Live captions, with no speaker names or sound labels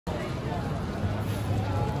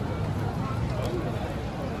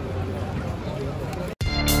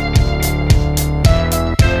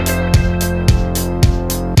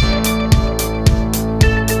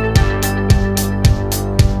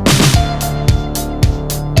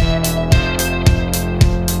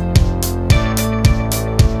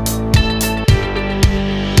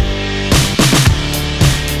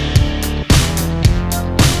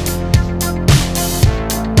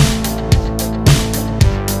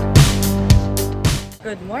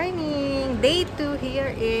Good morning! Day 2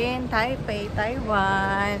 here in Taipei,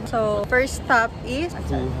 Taiwan. So, first stop is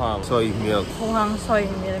Fuhang Soy Milk. Fuhang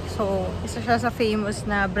Soy Milk. So, isa siya sa famous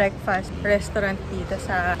na breakfast restaurant dito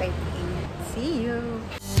sa Taipei. See you!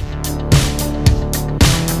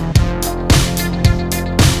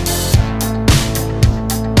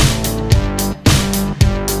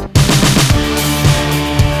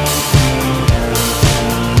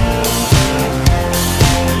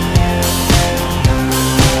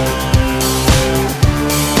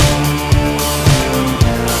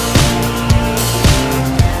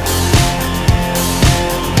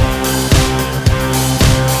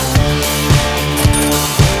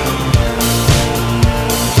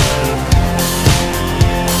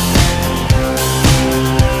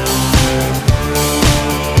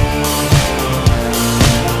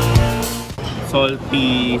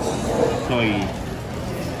 Salty soy.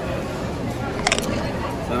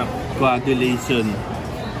 Sarap. Coagulation.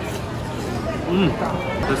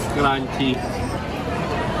 Tapos crunchy.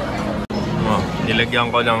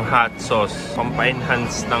 Nilagyan ko ng hot sauce.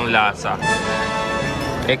 Pampa-enhance ng lasa.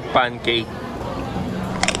 Egg pancake.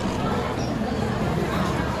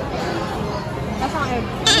 Lasang egg.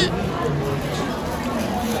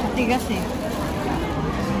 Tigas eh.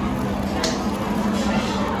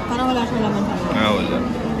 Parang wala siyang laman sa loob. Wala.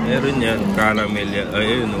 Meron yan. Caramel yan.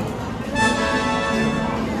 Ayun o.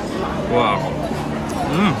 Wow.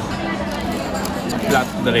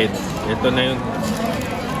 Flatbread. Ito na yung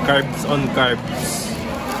carbs on carbs.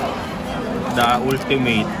 The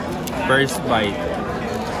ultimate. First bite.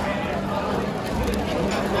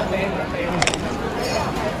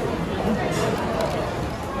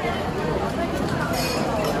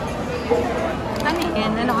 Ano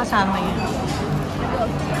yan? Ano kasama yun?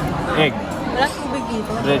 Egg. Wala tubig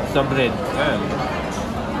dito. Bread sa bread. Ayan.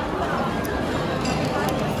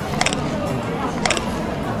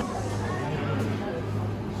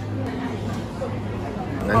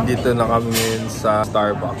 Nandito na kami ngayon sa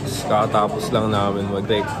Starbucks. Kakatapos lang namin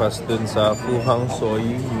mag-breakfast dun sa Fuhang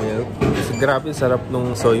Soy Milk. Kasi grabe sarap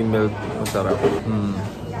nung soy milk. Masarap.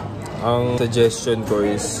 Ang suggestion ko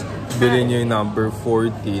is bilhin nyo yung number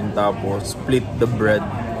 14 tapos split the bread.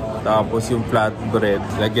 Tapos yung flatbread,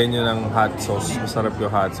 lagyan nyo ng hot sauce. Masarap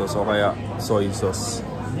yung hot sauce o kaya soy sauce.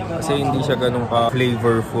 Kasi hindi siya ganun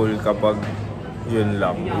ka-flavorful kapag yun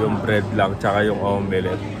lang. Yung bread lang, tsaka yung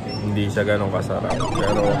omelette. Hindi siya ganun kasarap.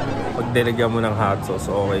 Pero pag nilagyan mo ng hot sauce,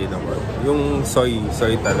 okay naman. Yung soy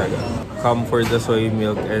talaga. Come for the soy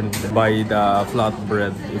milk and buy the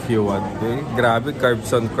flatbread if you want. Grabe,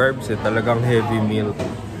 carbs on carbs eh. Talagang heavy meal.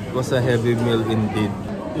 It was a heavy meal indeed.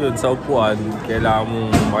 Yun, sa upuan, kailangan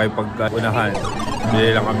mong makipagkunahan.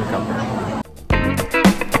 Bili lang kami kape.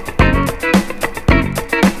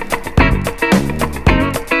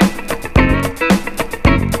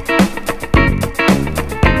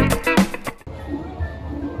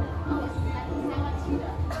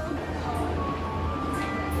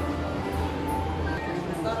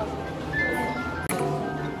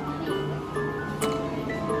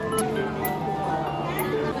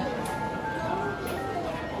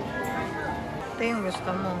 Ito yung gusto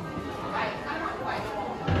mo.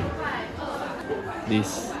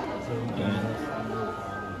 Dist.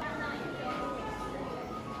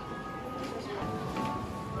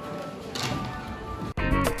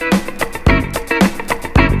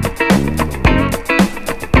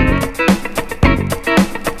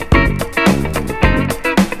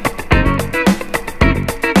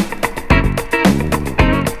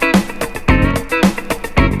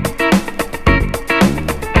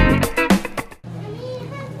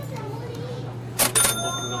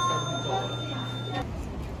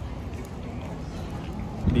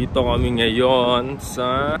 Dito kami ngayon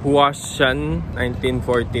sa Huashan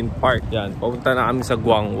 1914 Park. Yan, papunta na kami sa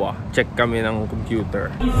Guang Hua. Check kami ng computer.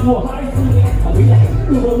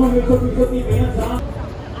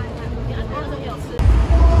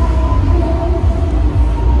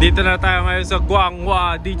 Dito na tayo ngayon sa Guang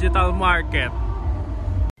Hua Digital Market.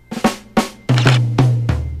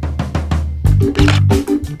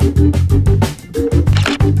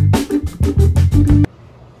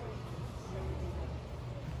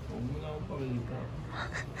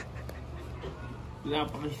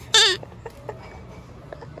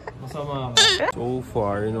 Masama ka. So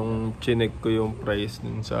far, nung chinek ko yung price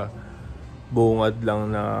dun sa bungad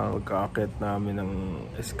lang na magkakit namin ng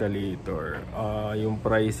escalator, yung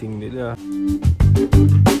pricing nila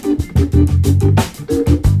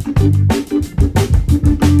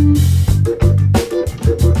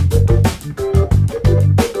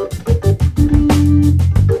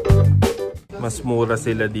mas mura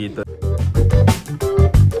sila dito.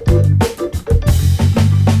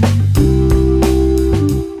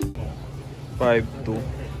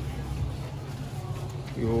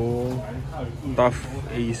 Tough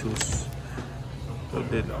Asus. Ito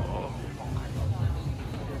din ako.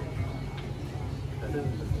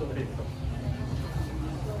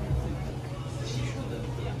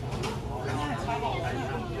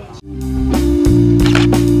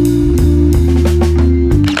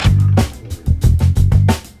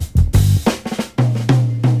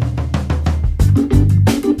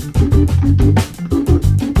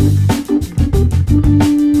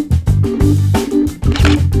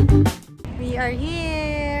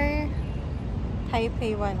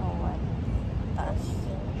 Taipei 101. Taas.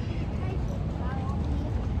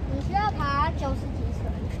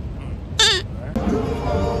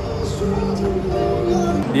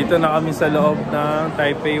 Dito na kami sa loob ng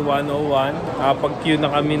Taipei 101. Nakapag-queue na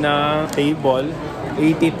kami ng table.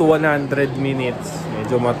 80 to 100 minutes.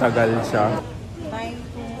 Medyo matagal siya.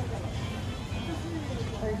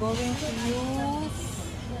 We're going to use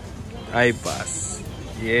iPass.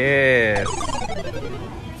 Yes!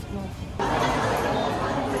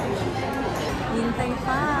 hintay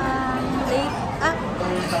pa. Late.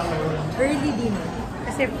 Early dinner.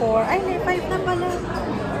 Kasi 4. Ay, may 5 na pala.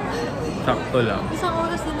 Sakto lang. Isang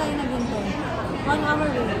oras nila yung naghintay. 1 hour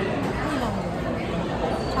wait. Ay lang.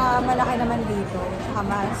 Tsaka malaki naman dito. Tsaka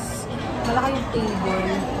mas malaki yung table.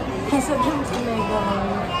 Kesa dun sa mega hall.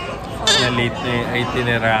 Na late na yung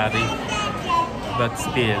itinerary. But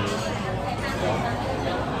still,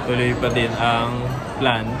 tuloy pa din ang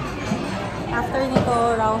plan. After nito,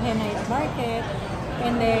 Raohe night market.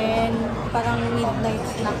 And then, parang midnight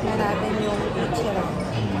snack na natin yung Ichiran.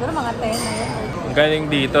 Siguro mga 10 na yun. Galing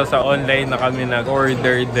dito sa online na kami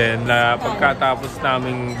nag-order din. Na pagkatapos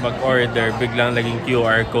naming mag-order, biglang naging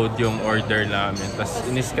QR code yung order namin. Tapos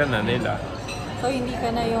iniscan na nila. So, hindi ka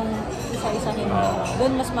na yung isa-isahin mo.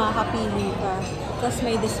 Doon mas makakapili ka. Tapos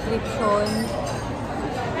may description.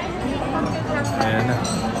 Ayan na.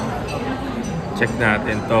 Check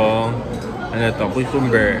natin tong ano to,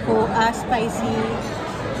 cucumber. Spicy.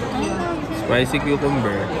 Spicy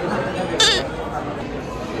cucumber.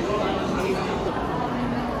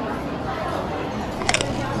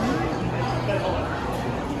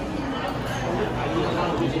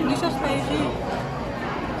 Hindi siya spicy.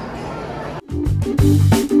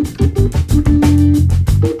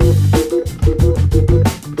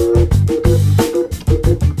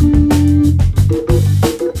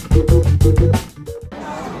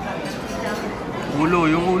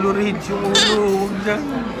 Yung ulo, Rich. Yung ulo. Huwag dyan.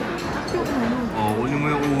 Oh, kunin mo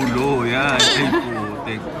yung ulo. Yan. Ay,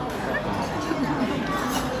 putik.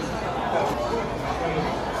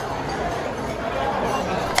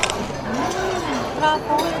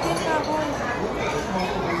 Truffle. Ito yung truffle.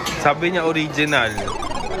 Sabi niya original.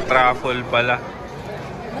 Truffle pala.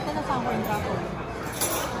 Ba't na nasaan ko yung truffle?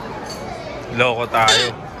 Loko tayo.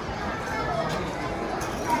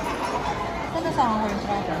 Ba't nasaan ko yung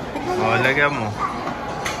truffle? Oh, lagyan mo.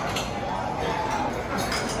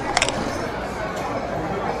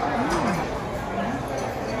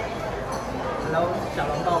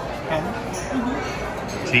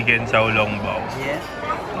 Chicken xiaolongbao. Yes.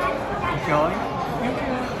 Enjoy.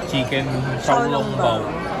 Chicken xiaolongbao.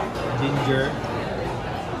 Ginger.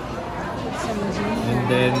 And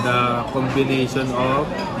then the combination of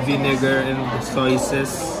vinegar and soy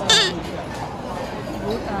sauce.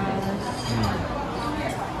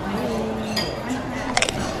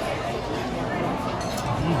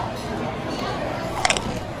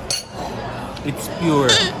 It's pure.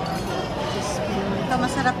 Ito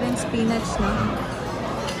masarap yung spinach, no?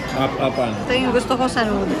 Up-upan. Ito yung gusto ko sa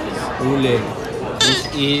noodles. Uli. This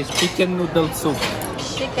is chicken noodle soup.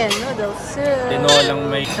 Chicken noodle soup.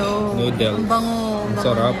 Tinolang may So, noodles. ang bango. Ang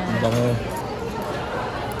sarap. Ang bango.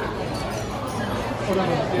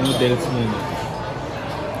 Noodles muna.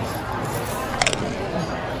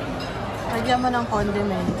 Lagyan mo ng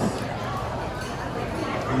condiments.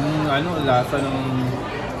 Ano, lasa ng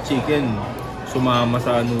chicken. Sumama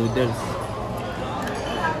sa noodles.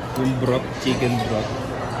 Yung broth, chicken broth.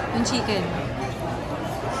 Yung chicken.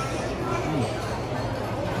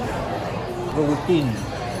 Protein.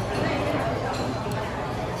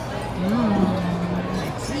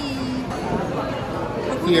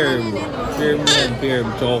 Firm. Firm yan, firm.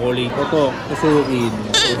 Chocolate. Ito, kusukin.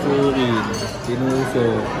 Kusukin. Sinuso.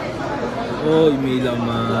 Oy, may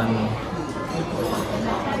laman.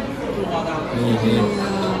 Mainit.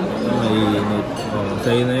 Mainit. Oh,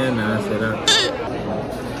 sa'yo na yan ha, sarap.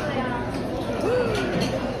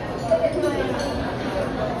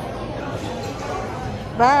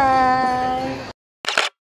 Bye!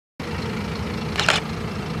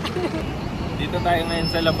 Dito tayo ngayon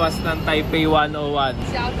sa labas ng Taipei 101.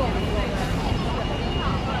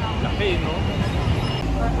 Laki, no?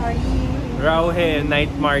 Where are you? Raohe night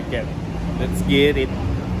market. Let's get it.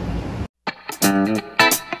 We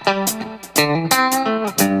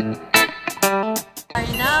are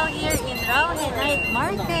now here in Raohe night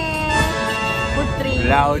market. Food tree.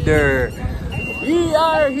 Louder. We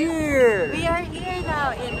are here. We are here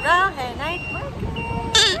now in Raohe night market.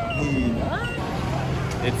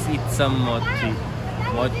 Let's eat some mochi.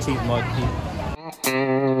 Mochi.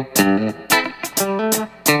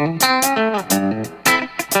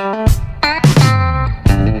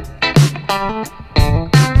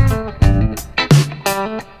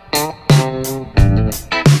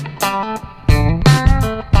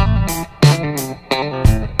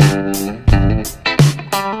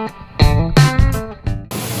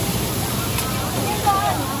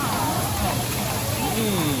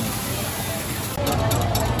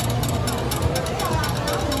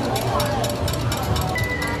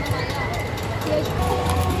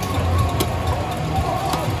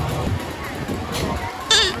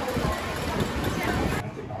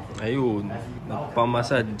 Ayun,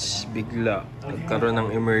 nagpamassage bigla. Nagkaroon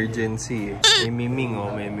ng emergency. May miming,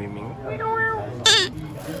 oh, may miming.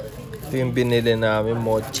 Ito yung binili namin,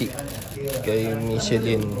 mochi. Kay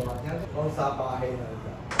Michelin.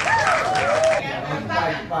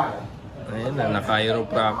 Ayun na,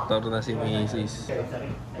 naka-chiropractor na si Mrs.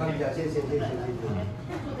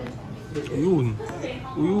 Ayun.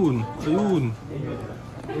 Ayun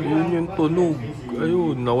yung tunog.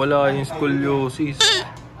 Ayun, nawala yung scoliosis.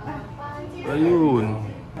 Ayun.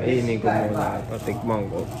 Kainin ko muna. Patikman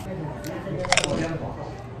ko.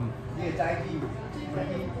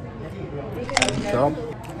 Sarap.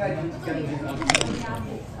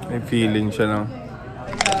 May feeling siya ng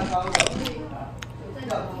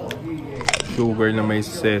sugar na may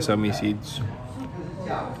sesame seeds.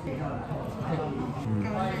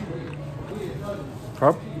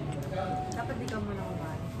 Sarap. Dapat di ka muna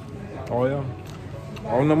kumain. Ako yan.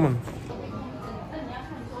 Ako naman.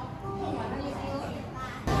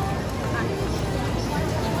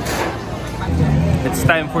 It's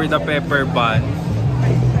time for the pepper bun.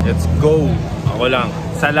 Let's go. Ako lang.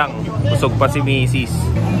 Isa lang. Busog pa si Mrs.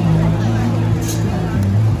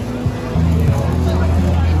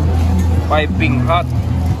 Piping hot.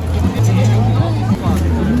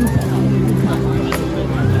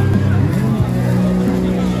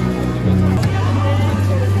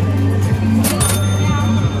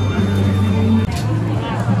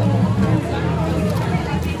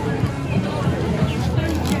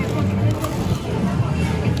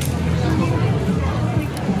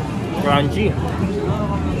 Crunchy.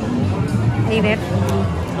 Init.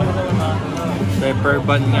 Pepper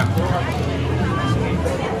bun nga.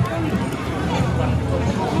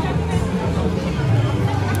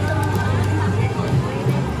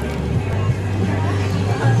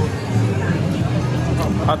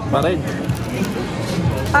 Hot pa rin.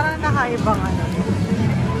 Parang nakaibang ano.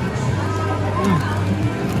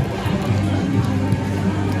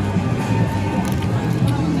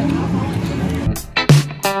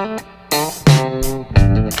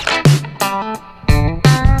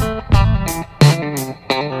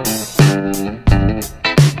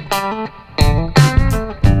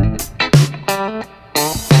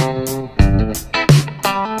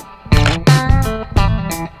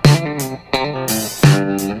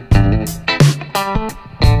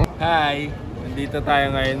 Dito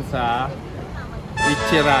tayo ngayon sa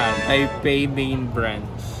Ichiran Taipei main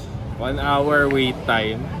branch. 1 hour wait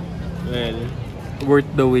time. Well, worth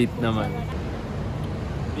the wait naman.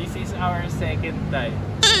 This is our second time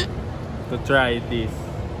to try this.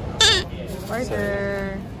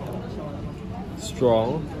 Order.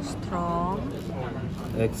 Strong.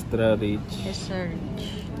 Extra rich.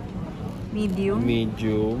 Research.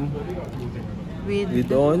 Medium.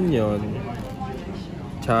 With onion.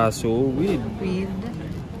 Chaso with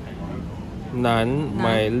naan,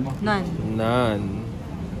 mild. Naan.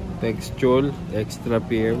 Texture, extra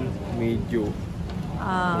firm, medium.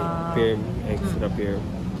 Firm, extra firm.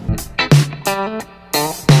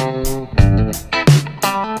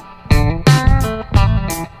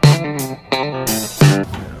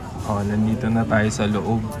 Oh, nandito na tayo sa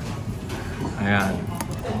loob. Ayan.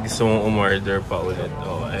 Gusto mong umorder pa ulit.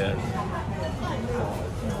 Oh, ayan.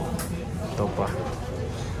 Ito pa.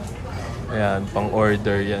 Ayan,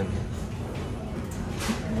 pang-order yan.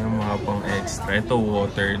 Yung mga pang-extra. Ito,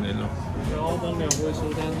 water nila.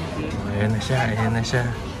 Ayan na siya.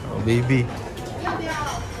 Oh, baby.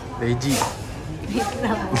 Reggie.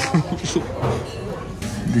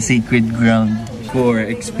 The sacred ground for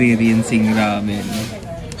experiencing ramen.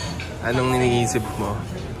 Anong iniisip mo?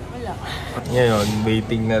 Wala. Ngayon,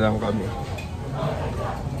 waiting na lang kami.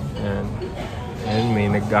 Ayan. Ayan, may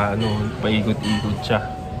paikot-ikot siya.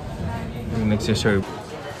 Yung nagsiserve.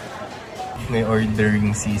 May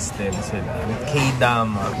ordering system sila.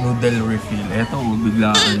 K-dama, noodle refill. Eto,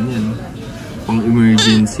 biglaan yan. Pang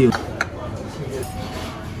emergency.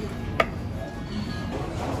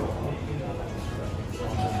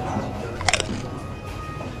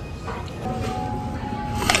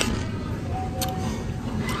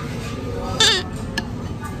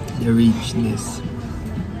 The richness.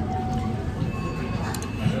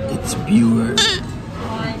 It's pure.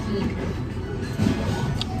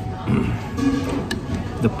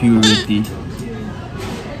 The purity.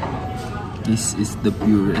 This is the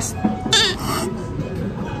purest.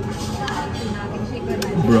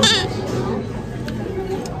 Bro.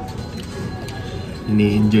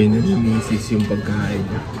 Ini-enjoy na ni Mrs. yung pagkain.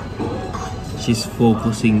 She's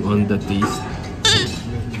focusing on the taste.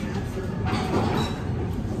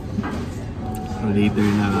 Later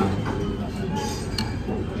na.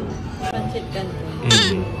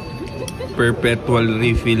 Perpetual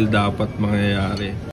refill dapat mangyayari.